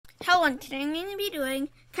Hello, and today I'm going to be doing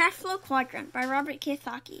Cash Flow Quadrant by Robert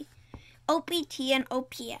Kiyosaki, OPT and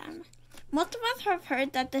OPM. Most of us have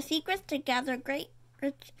heard that the secrets to great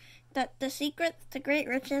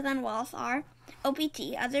riches and wealth are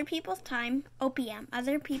OPT, other people's time, OPM,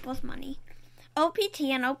 other people's money. OPT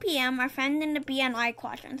and OPM are found in the B and I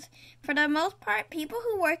quadrants. For the most part, people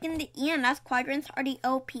who work in the E and S quadrants are the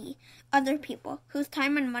OP, other people, whose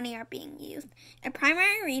time and money are being used. A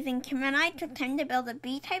primary reason Kim and I took time to build a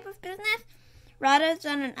B type of business rather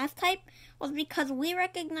than an S type was because we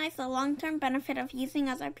recognized the long-term benefit of using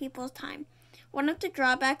other people's time. One of the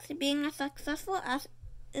drawbacks to being a successful S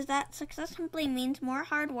is that success simply means more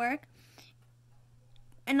hard work.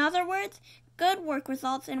 In other words, good work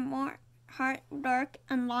results in more hard work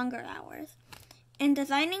and longer hours. In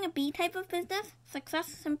designing a B type of business, success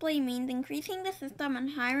simply means increasing the system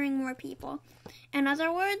and hiring more people. In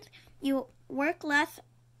other words, you work less,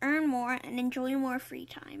 earn more, and enjoy more free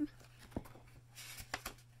time.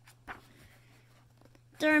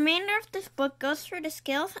 The remainder of this book goes through the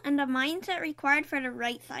skills and the mindset required for the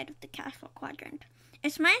right side of the cash flow quadrant.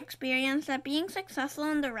 It's my experience that being successful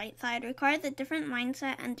on the right side requires a different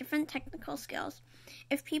mindset and different technical skills.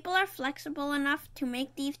 If people are flexible enough to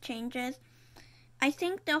make these changes, I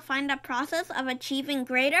think they'll find the process of achieving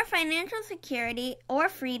greater financial security or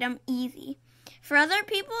freedom easy. For other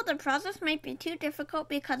people, the process might be too difficult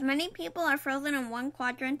because many people are frozen in one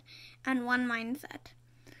quadrant and one mindset.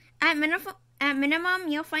 At minimum,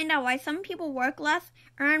 you'll find out why some people work less,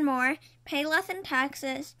 earn more, pay less in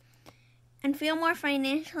taxes, and feel more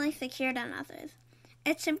financially secure than others.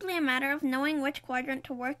 It's simply a matter of knowing which quadrant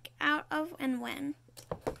to work out of and when.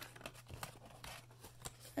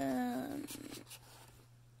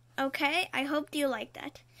 Okay, I hope you liked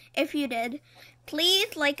that. If you did,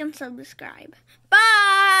 please like and subscribe.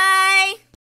 Bye!